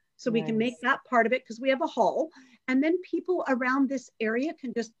here. So we can make that part of it, because we have a hall. And then people around this area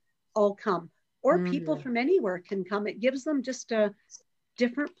can just all come, or people from anywhere can come. It gives them just a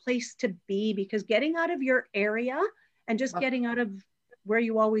different place to be, because getting out of your area and just getting out of where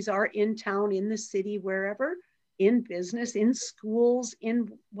you always are, in town, in the city, wherever, in business, in schools,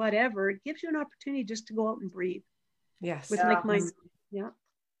 in whatever, it gives you an opportunity just to go out and breathe. Yes. With like-minded. Yeah.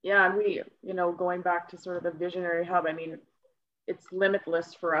 And we, you know, going back to sort of the visionary hub, I mean, it's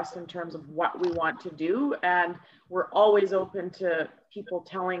limitless for us in terms of what we want to do. And we're always open to people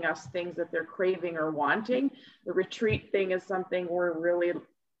telling us things that they're craving or wanting. The retreat thing is something we're really,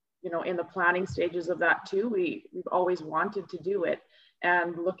 you know, in the planning stages of that too. We've always wanted to do it,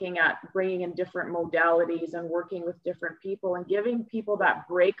 and looking at bringing in different modalities and working with different people and giving people that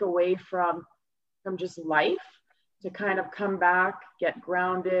break away from just life to kind of come back, get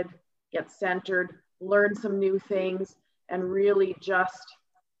grounded, get centered, learn some new things, and really just,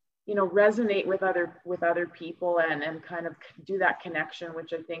 you know, resonate with other people and kind of do that connection,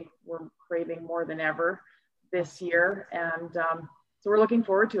 which I think we're craving more than ever this year. And so we're looking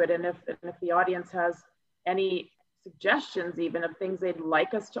forward to it. And if the audience has any suggestions, even of things they'd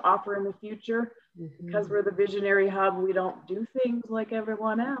like us to offer in the future, because we're the Visionary Hub, we don't do things like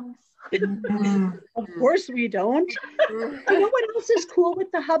everyone else. Of course we don't. You know what else is cool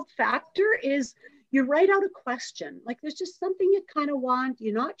with the hub factor is you write out a question. Like, there's just something you kind of want,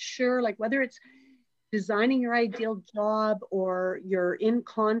 you're not sure, like whether it's designing your ideal job or you're in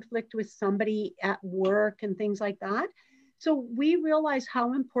conflict with somebody at work and things like that. So we realize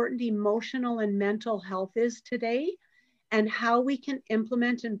how important emotional and mental health is today, and how we can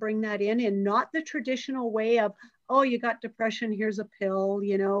implement and bring that in not the traditional way of, oh, you got depression, here's a pill,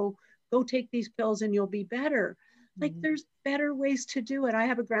 you know, go take these pills and you'll be better. Like, there's better ways to do it. I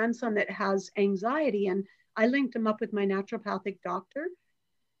have a grandson that has anxiety, and I linked him up with my naturopathic doctor.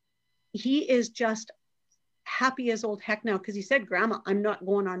 He is just happy as old heck now, because he said, Grandma, I'm not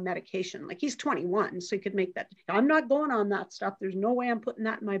going on medication. Like, he's 21, so he could make that. I'm not going on that stuff. There's no way I'm putting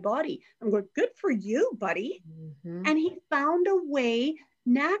that in my body. I'm going, good for you, buddy. And he found a way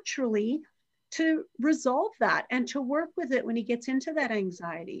naturally to resolve that and to work with it when he gets into that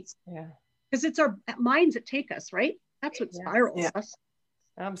anxiety. Yeah. Because it's our minds that take us, right? That's what spirals us.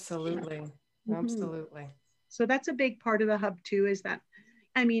 Absolutely. Absolutely. So that's a big part of the hub too, is that,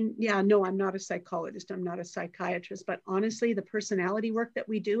 I mean, no, I'm not a psychologist, I'm not a psychiatrist, but honestly, the personality work that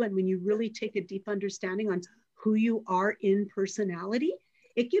we do, and when you really take a deep understanding on who you are in personality,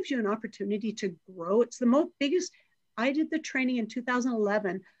 it gives you an opportunity to grow. It's the biggest, I did the training in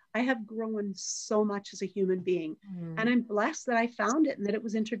 2011. I have grown so much as a human being, and I'm blessed that I found it and that it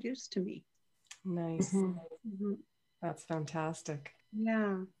was introduced to me. Nice. That's fantastic.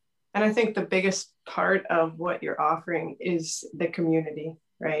 Yeah. And I think the biggest part of what you're offering is the community,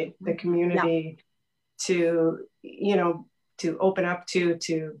 right? The community to, you know, to open up to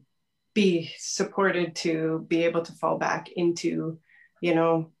be supported, to be able to fall back into, you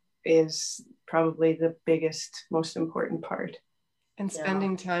know, is probably the biggest, most important part. And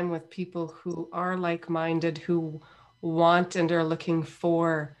spending time with people who are like-minded, who want and are looking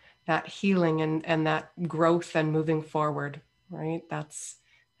for that healing and that growth and moving forward, right? That's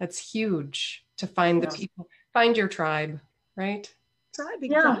huge, to find the people, find your tribe, right?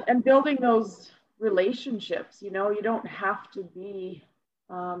 Yeah, and building those relationships, you know, you don't have to be,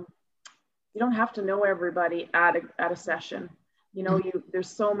 you don't have to know everybody at a session. You know, there's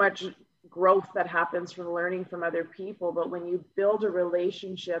so much growth that happens from learning from other people, but when you build a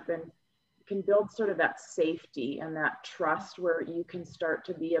relationship and you can build sort of that safety and that trust where you can start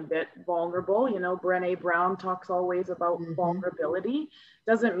to be a bit vulnerable. You know, Brené Brown talks always about vulnerability.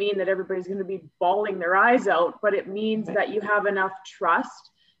 Doesn't mean that everybody's going to be bawling their eyes out, but it means that you have enough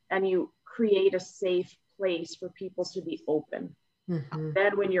trust and you create a safe place for people to be open.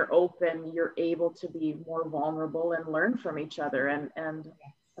 Then when you're open, you're able to be more vulnerable and learn from each other. And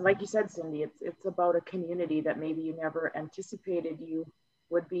like you said, Cindy, it's about a community that maybe you never anticipated you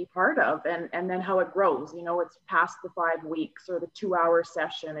would be part of, and then how it grows. You know, it's past the 5 weeks or the 2-hour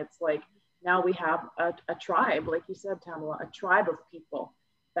session. It's like, now we have a tribe, like you said, Tamala, a tribe of people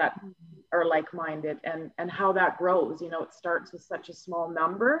that are like-minded, and how that grows. You know, it starts with such a small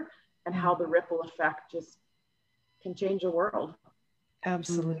number, and how the ripple effect just can change the world.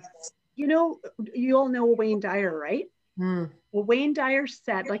 Absolutely. You know, you all know Wayne Dyer, right? Well, Wayne Dyer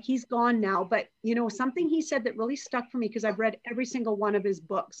said, like, he's gone now, but you know, something he said that really stuck for me, because I've read every single one of his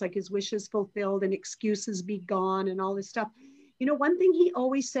books, like his Wishes Fulfilled and Excuses Be Gone and all this stuff. You know, one thing he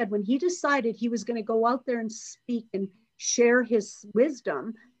always said when he decided he was going to go out there and speak and share his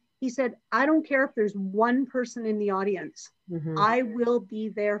wisdom, he said, I don't care if there's one person in the audience, I will be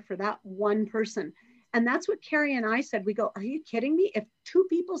there for that one person. And that's what Carrie and I said. We go, are you kidding me? If 2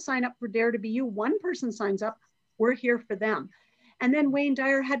 people sign up for Dare to Be You, 1 person signs up, we're here for them. And then Wayne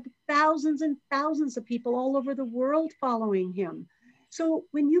Dyer had thousands and thousands of people all over the world following him. So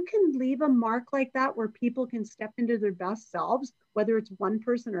when you can leave a mark like that, where people can step into their best selves, whether it's 1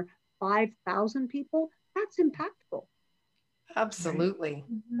 person or 5,000 people, that's impactful. Absolutely.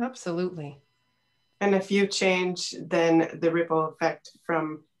 Absolutely. And if you change, then the ripple effect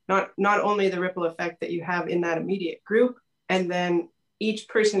from not only the ripple effect that you have in that immediate group, and then each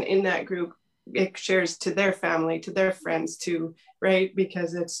person in that group, it shares to their family, to their friends too, right?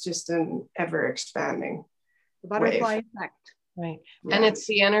 Because it's just an ever expanding butterfly effect. Right. Yeah. And it's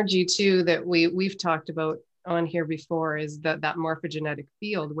the energy too that we've talked about on here before, is that morphogenetic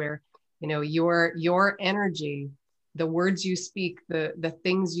field where, you know, your energy, the words you speak, the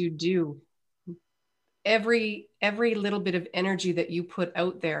things you do, every little bit of energy that you put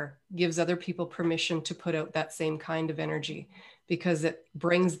out there gives other people permission to put out that same kind of energy, because it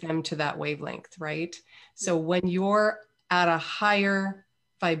brings them to that wavelength, right? So when you're at a higher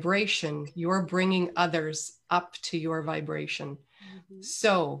vibration, you're bringing others up to your vibration.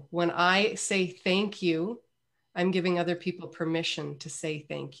 So when I say thank you, I'm giving other people permission to say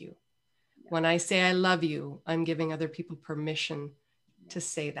thank you. When I say I love you, I'm giving other people permission to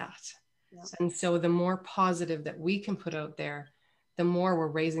say that. And so the more positive that we can put out there, the more we're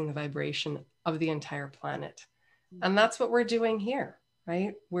raising the vibration of the entire planet. And that's what we're doing here,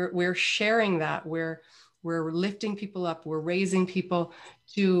 right? We're sharing that. We're lifting people up. We're raising people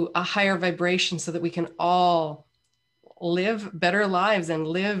to a higher vibration so that we can all live better lives and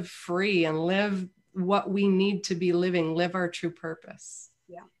live free and live what we need to be living, live our true purpose.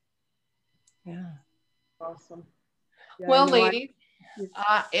 Yeah. Awesome. Well, ladies,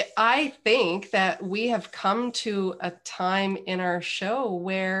 I think that we have come to a time in our show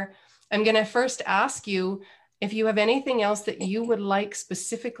where I'm going to first ask you if you have anything else that you would like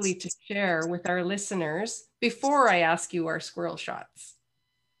specifically to share with our listeners before I ask you our squirrel shots.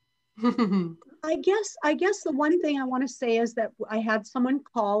 I guess the one thing I want to say is that I had someone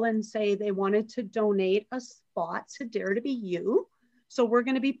call and say they wanted to donate a spot to Dare to Be You. So we're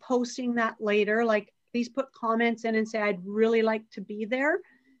going to be posting that later. Like, please put comments in and say, I'd really like to be there,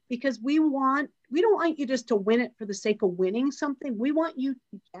 because we don't want you just to win it for the sake of winning something. We want you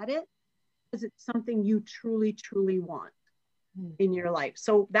to get it because it's something you truly, truly want in your life.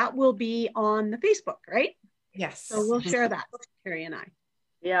 So that will be on the Facebook, right? Yes. So we'll share that, Carrie and I.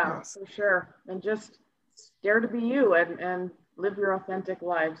 Yeah, for sure. And just dare to be you and live your authentic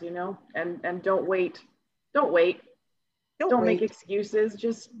lives, you know, and don't wait. Don't wait. Don't make excuses.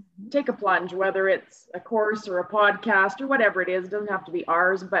 Just take a plunge, whether it's a course or a podcast or whatever it is. It doesn't have to be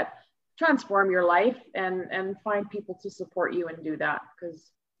ours, but transform your life and find people to support you and do that,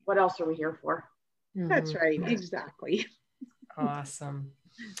 because what else are we here for? That's right. Exactly. Awesome.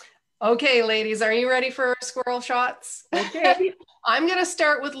 Okay, ladies, are you ready for squirrel shots? Okay. I'm going to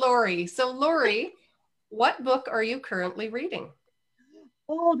start with Lori. So Lori, what book are you currently reading?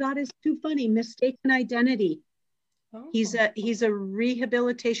 Oh, that is too funny. Mistaken Identity. Oh. He's a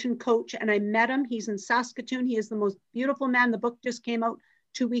rehabilitation coach, and I met him. He's in Saskatoon. He is the most beautiful man. The book just came out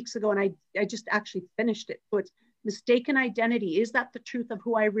 2 weeks ago, and I just actually finished it. So it's Mistaken Identity. Is that the truth of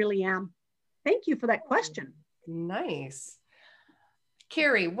who I really am? Thank you for that question. Nice.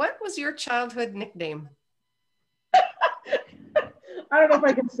 Carrie, what was your childhood nickname? I don't know if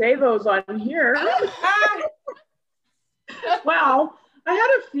I can say those on here. Well, I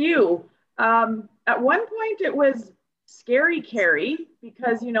had a few. At one point it was Scary Carrie,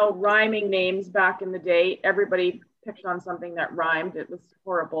 because, you know, rhyming names back in the day, everybody picked on something that rhymed. It was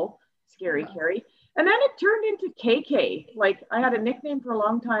horrible. Scary Carrie. And then it turned into KK. Like, I had a nickname for a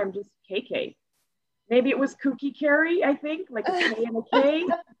long time, just KK. Maybe it was Kooky Carrie, I think, like a K and a K.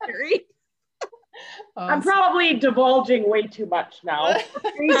 Carrie. Awesome. I'm probably divulging way too much now.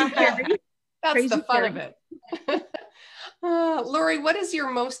 Crazy Carrie. That's Crazy the fun Carrie. of it. Lori, what is your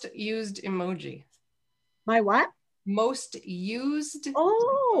most used emoji? My what? Most used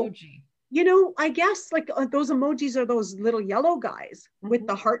Oh, emoji. you know, I guess like those emojis are those little yellow guys with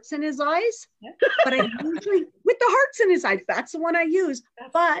the hearts in his eyes. Yeah. But I usually, with the hearts in his eyes, that's the one I use.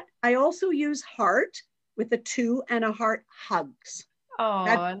 But I also use heart with a 2 and a heart hugs. Oh,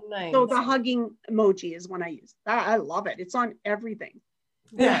 That's- nice. So the hugging emoji is one I use. I love it. It's on everything.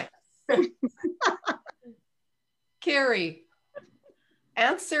 Yeah. Carrie,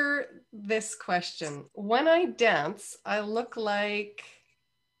 answer this question. When I dance, I look like...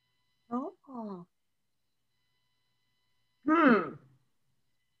 Oh,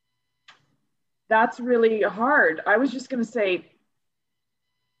 That's really hard. I was just going to say,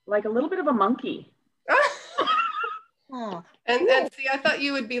 like, a little bit of a monkey. oh. And see, I thought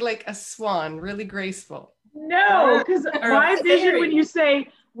you would be like a swan, really graceful. No, because Or my a vision fairy. when you say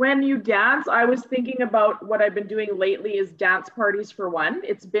when you dance, I was thinking about what I've been doing lately is dance parties for one.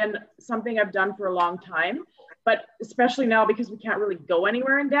 It's been something I've done for a long time, but especially now because we can't really go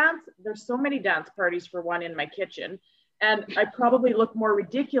anywhere and dance. There's so many dance parties for one in my kitchen. And I probably look more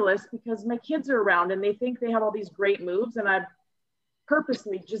ridiculous because my kids are around and they think they have all these great moves, and I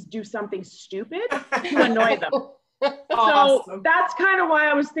purposely just do something stupid to annoy them. Awesome. So that's kind of why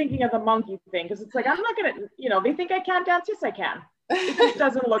I was thinking of the monkey thing, because it's like, I'm not going to, you know, they think I can't dance. Yes, I can. It just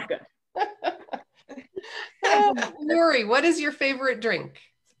doesn't look good. Lori, what is your favorite drink?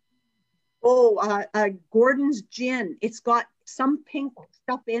 Oh, Gordon's gin. It's got some pink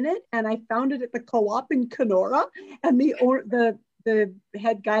stuff in it, and I found it at the co-op in Kenora. And the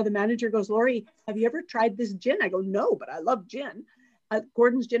head guy, the manager, goes, "Lori, have you ever tried this gin?" I go, "No, but I love gin."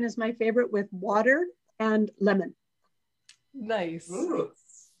 Gordon's gin is my favorite, with water and lemon. Nice. Ooh.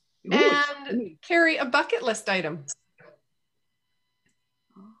 And Carrie, a bucket list item.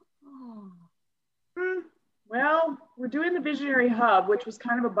 Oh. Well, we're doing the Visionary Hub, which was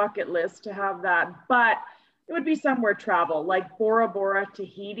kind of a bucket list to have that, but it would be somewhere travel, like Bora Bora,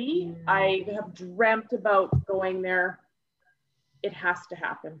 Tahiti. I have dreamt about going there. It has to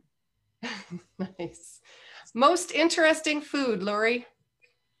happen. Nice. Most interesting food, Lori.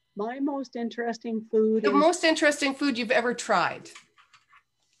 My most interesting food The is most interesting food you've ever tried.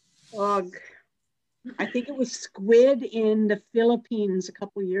 ugh. I think it was squid in the Philippines a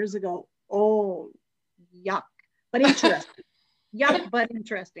couple of years ago. Oh, yuck, but interesting. Yuck, but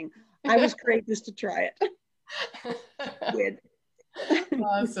interesting. I was courageous to try it. Squid.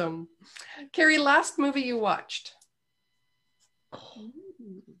 Awesome. Carrie, last movie you watched?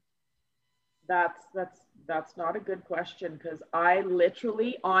 That's not a good question, because I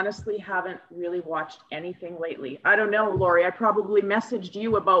literally, honestly haven't really watched anything lately. I don't know, Lori, I probably messaged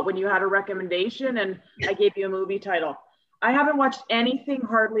you about when you had a recommendation and I gave you a movie title. I haven't watched anything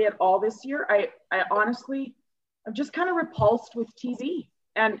hardly at all this year. I honestly, I'm just kind of repulsed with TV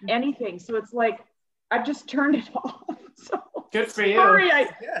and anything. So it's like, I've just turned it off. So Good for you. sorry,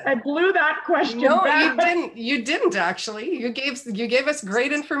 I blew that question. No, back. you didn't. You didn't actually. You gave us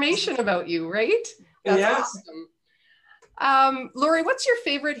great information about you, right? That's Yeah. awesome. Lori, what's your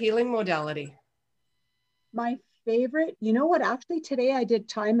favorite healing modality? My favorite, you know what? Actually, today I did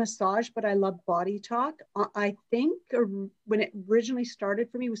Thai massage, but I love body talk. I think when it originally started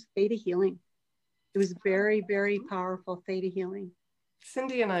for me was Theta Healing. It was very, very powerful, Theta Healing.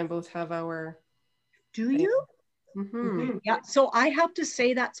 Cindy and I both have our. Do you? Yeah, so I have to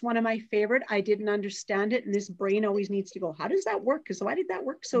say that's one of my favorite. I didn't understand it, and this brain always needs to go, how does that work? Because why did that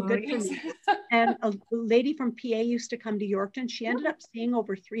work so good for me? And a lady from PA used to come to Yorkton. She ended up seeing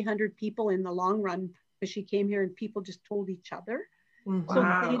over 300 people in the long run because she came here and people just told each other.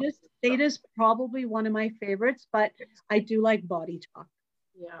 Wow. So Theta is probably one of my favorites, but I do like Body Talk.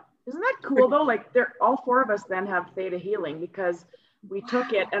 Yeah, isn't that cool though? Like they're all four of us then have Theta Healing because we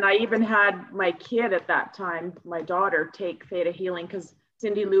took it, and I even had my kid at that time, my daughter, take Theta Healing because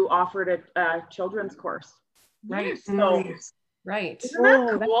Cindy Lou offered a children's course. Right. So, right. Isn't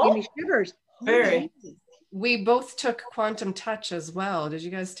that That cool? gave me shivers. Very. We both took Quantum Touch as well. Did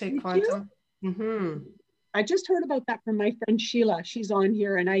you guys take Quantum? I just heard about that from my friend Sheila. She's on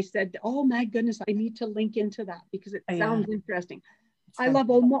here, and I said, oh my goodness, I need to link into that because it sounds interesting. I love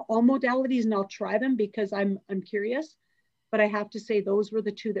all modalities, and I'll try them because I'm curious. But I have to say those were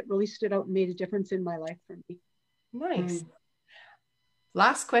the two that really stood out and made a difference in my life for me. Nice.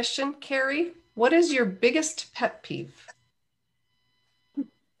 Last question, Carrie. What is your biggest pet peeve?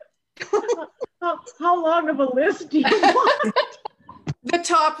 How long of a list do you want? The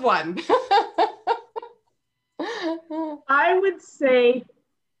top one. I would say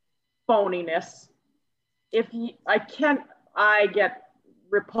phoniness. I get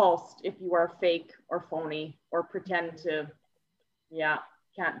repulsed if you are fake or phony or pretend to,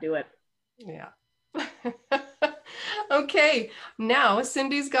 can't do it. Yeah. Okay, now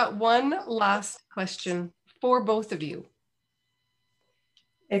Cindy's got one last question for both of you.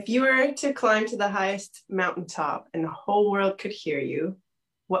 If you were to climb to the highest mountaintop and the whole world could hear you,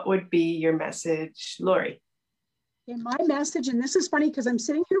 what would be your message, Lori? Okay, my message, and this is funny because I'm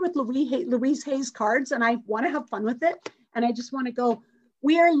sitting here with Louise Hay's cards and I want to have fun with it. And I just want to go,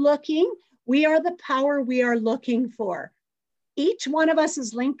 we are the power we are looking for. Each one of us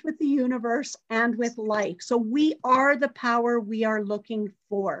is linked with the universe and with life. So we are the power we are looking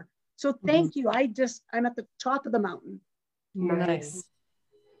for. So thank you. I'm at the top of the mountain. Nice.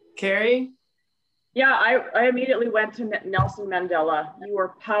 Carrie? Yeah, I immediately went to Nelson Mandela. You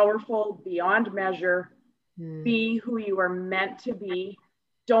are powerful beyond measure. Be who you are meant to be.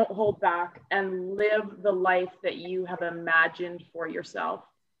 Don't hold back and live the life that you have imagined for yourself.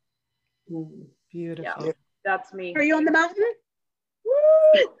 Beautiful. Yeah, that's me. Are you on the mountain?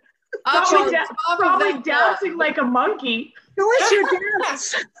 Woo! Probably that dancing like a monkey. Who is your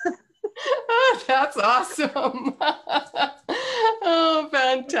dance? That's awesome. Oh,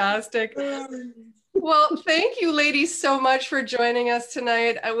 fantastic. Well, thank you, ladies, so much for joining us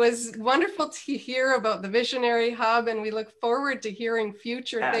tonight. It was wonderful to hear about the Visionary Hub, and we look forward to hearing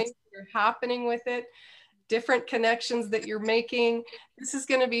future things that are happening with it, different connections that you're making. This is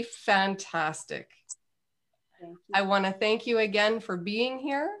going to be fantastic. I want to thank you again for being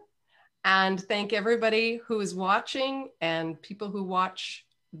here, and thank everybody who is watching and people who watch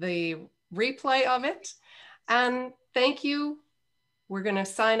the replay of it. And thank you. We're going to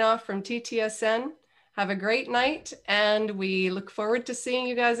sign off from TTSN. Have a great night, and we look forward to seeing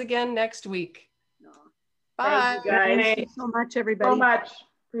you guys again next week. Bye. Thank you guys. Thank you so much, everybody. So much.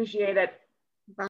 Appreciate it.